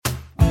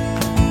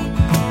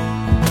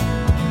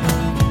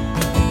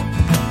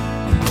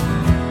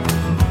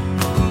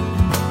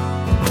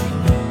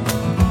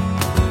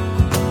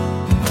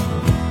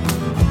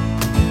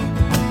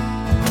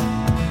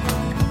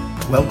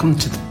Welcome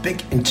to the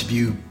big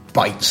interview,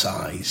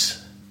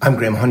 BITESIZE. I'm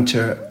Graham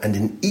Hunter, and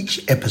in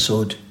each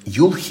episode,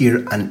 you'll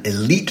hear an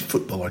elite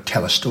footballer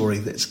tell a story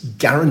that's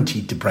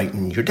guaranteed to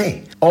brighten your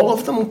day. All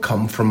of them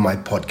come from my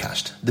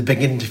podcast, The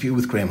Big Interview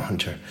with Graham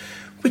Hunter,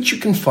 which you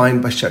can find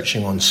by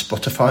searching on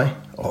Spotify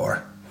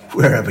or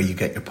wherever you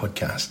get your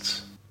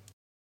podcasts.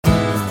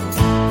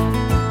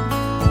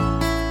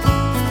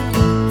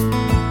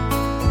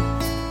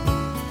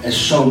 There's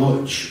so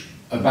much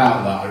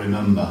about that I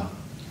remember,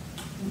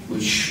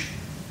 which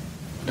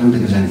I don't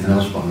think there's anything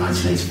else about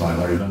 1985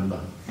 I remember.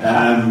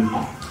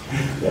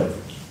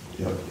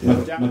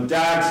 My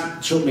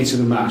dad took me to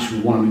the match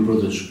with one of my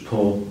brothers,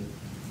 Paul.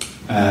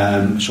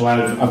 So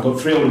I've got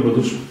three older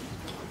brothers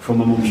from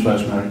my mum's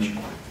first marriage,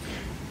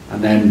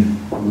 and then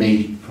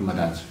me from my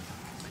dad's.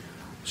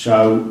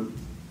 So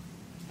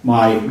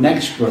my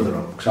next brother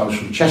up, because I was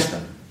from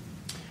Chester.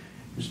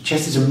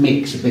 Chester's a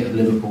mix, a bit of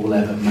Liverpool,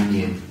 Everton, Man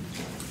U,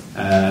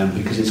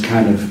 because it's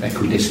kind of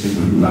equidistant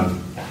from both.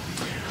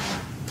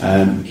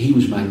 He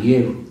was Man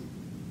U,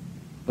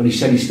 but he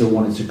said he still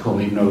wanted to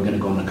come even though we're going to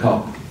go on the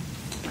Cop.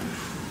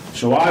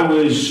 So I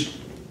was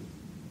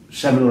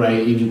 7 or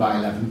 8, he was about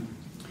 11,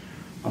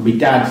 and my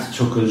dad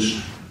took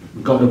us,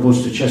 we got the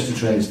bus to Chester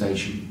train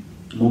station.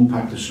 Mum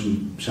packed us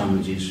some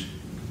sandwiches.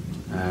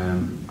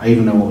 I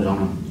even know what was on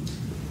them,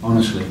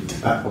 honestly.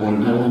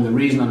 And the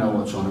reason I know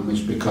what's on them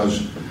is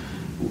because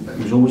it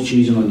was always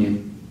cheese and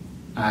onion,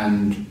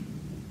 and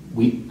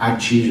we had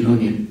cheese and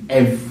onion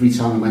every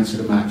time we went to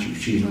the match. It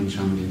was cheese and onion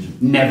sandwiches,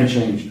 never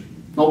changed,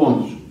 not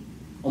once.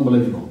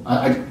 Unbelievable.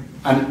 And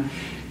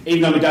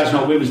even though my dad's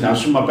not with us now,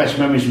 some of my best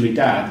memories of my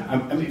dad. I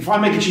mean, if I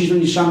make a cheese and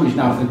onion sandwich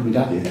now, I think of my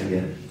dad.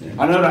 Yeah.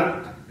 I know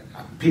that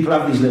people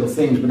have these little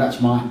things, but that's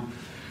mine.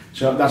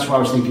 So that's why I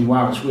was thinking,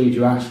 wow, it's weird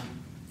you ask.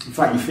 In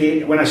fact, you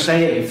feel when I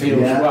say it, it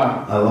feels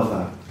wow. I love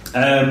that.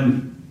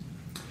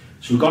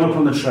 So we've gone up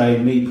on the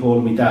train, me, Paul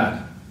and my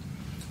dad,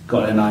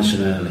 got there nice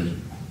and early.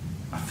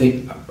 I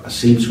think I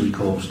seem to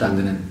recall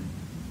standing in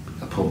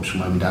a pub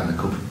somewhere with my dad and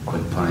a couple of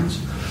quick pints,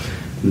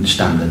 and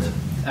standard.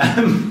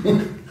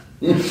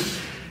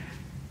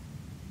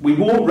 We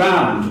walked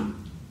round,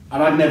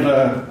 and I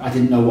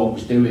didn't know what I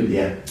was doing.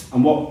 Yeah.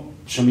 And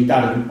so my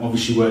dad had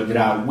obviously worked it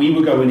out. We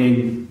were going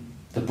in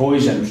the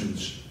boys'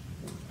 entrance,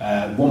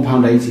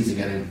 £1.80 to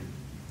get in,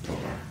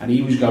 and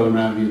he was going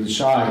round the other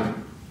side,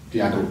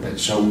 the adult bit.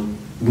 So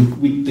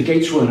the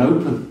gates weren't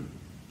open.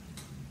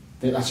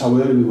 That's how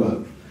early we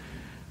were.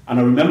 And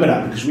I remember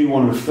that because we were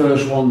one of the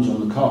first ones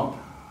on the Cop.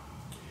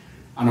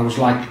 And I was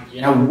like,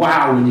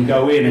 wow, when you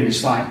go in and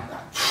it's like,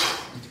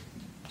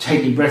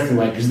 take your breath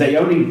away. Because the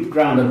only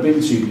ground I'd been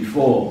to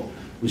before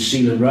was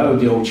Sealand Road,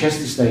 the old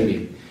Chester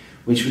Stadium,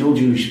 which, with all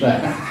due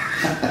respect,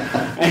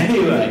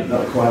 anyway,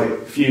 not quite.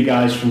 A few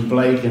guys from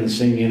Blake and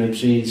singing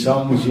obscene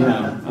songs,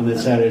 on the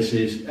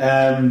terraces.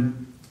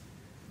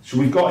 So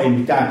we've got in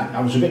with Dad. I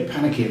was a bit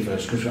panicky at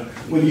first because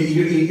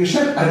you're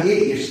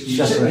separated.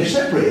 You're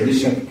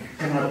separated.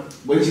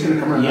 When's he going to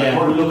come around? Yeah,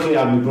 luckily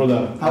I had my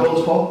brother. How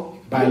old's Paul?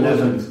 About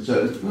 11.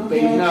 So, but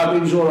he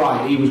was all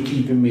right. He was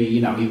keeping me. He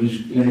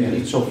was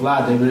a tough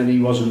lad, and he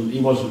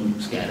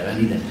wasn't scared of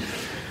anything.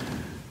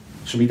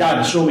 So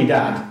I saw my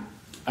dad,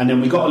 and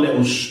then we got a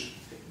little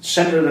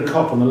centre of the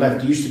Cop on the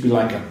left. It used to be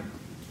like I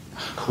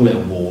call it a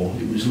wall.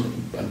 It was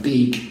a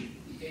big,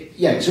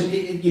 so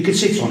you could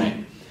sit on it.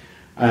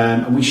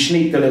 And we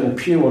sneaked a little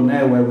pew on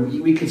there where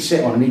we could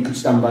sit on, and he could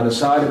stand by the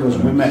side of us.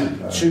 And we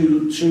met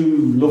two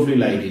lovely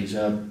ladies,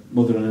 a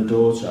mother and a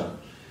daughter,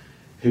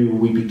 who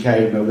we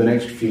became over the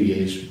next few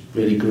years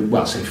really good.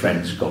 Well, I say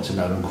friends, got to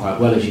know them quite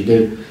well as you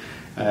do.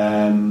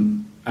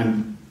 And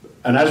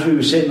as we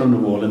were sitting on the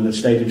wall and the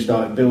stadium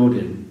started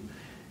building,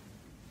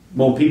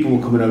 more people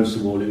were coming over to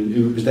the wall.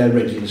 It was their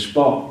regular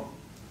spot.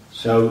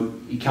 So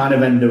he kind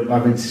of ended up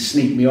having to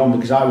sneak me on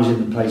because I was in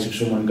the place of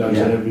someone going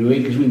to every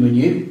week because we were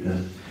new. Yeah.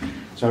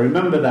 So I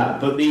remember that,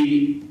 but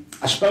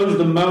I suppose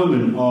the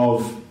moment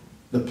of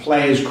the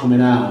players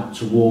coming out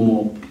to warm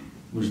up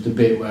was the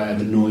bit where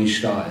the noise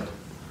started,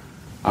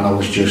 and I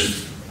was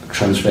just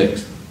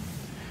transfixed.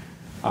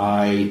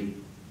 I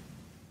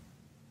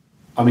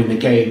mean, the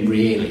game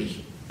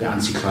really, a bit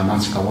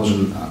anticlimactic.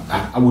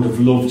 I would have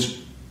loved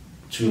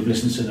to have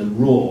listened to the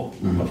roar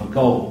of a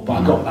goal, but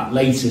I got that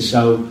later,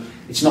 so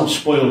it's not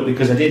spoiled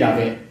because I did have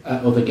it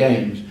at other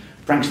games.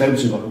 Frank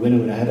Stoughton got the winner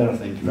with a header, I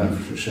think, if that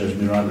serves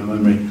me right in my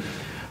memory.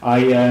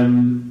 I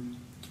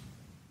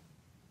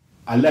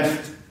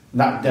left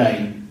that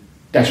day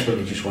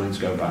desperately just wanting to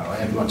go back. I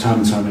had time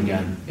and time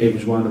again. It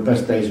was one of the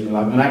best days of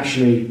my life. And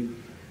actually,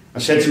 I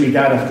said to my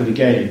dad after the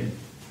game,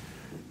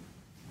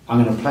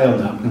 I'm going to play on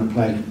that. I'm going to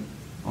play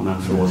on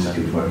Anfield. That's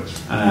good words.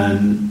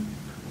 And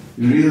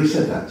you really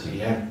said that to me?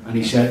 Yeah. And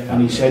he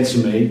said to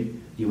me,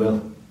 "You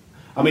will."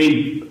 I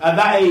mean, at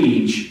that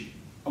age,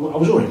 I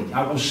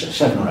was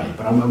 7 or 8,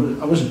 but I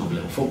was a good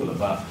little footballer.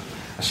 But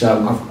so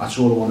that's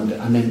all I wanted to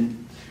do. And then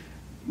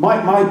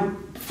my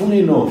funny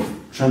enough,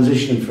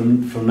 transitioning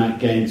from that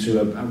game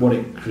to what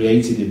it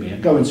created in me,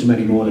 and going to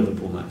many more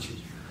Liverpool matches.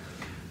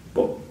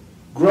 But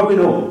growing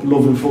up,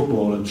 loving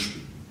football and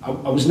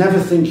I was never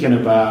thinking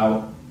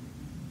about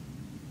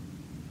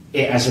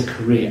it as a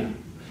career.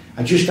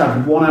 I just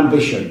had one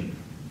ambition,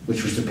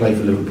 which was to play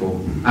for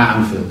Liverpool at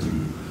Anfield.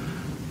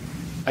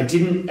 I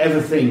didn't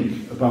ever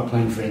think about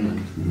playing for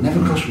England.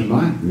 Never crossed my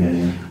mind.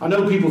 Yeah. I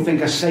know people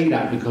think I say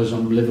that because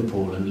I'm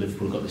Liverpool and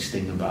Liverpool got this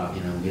thing about,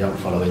 we don't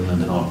follow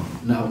England and all.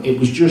 No, it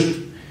was just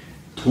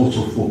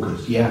Total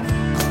focus.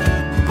 Yeah.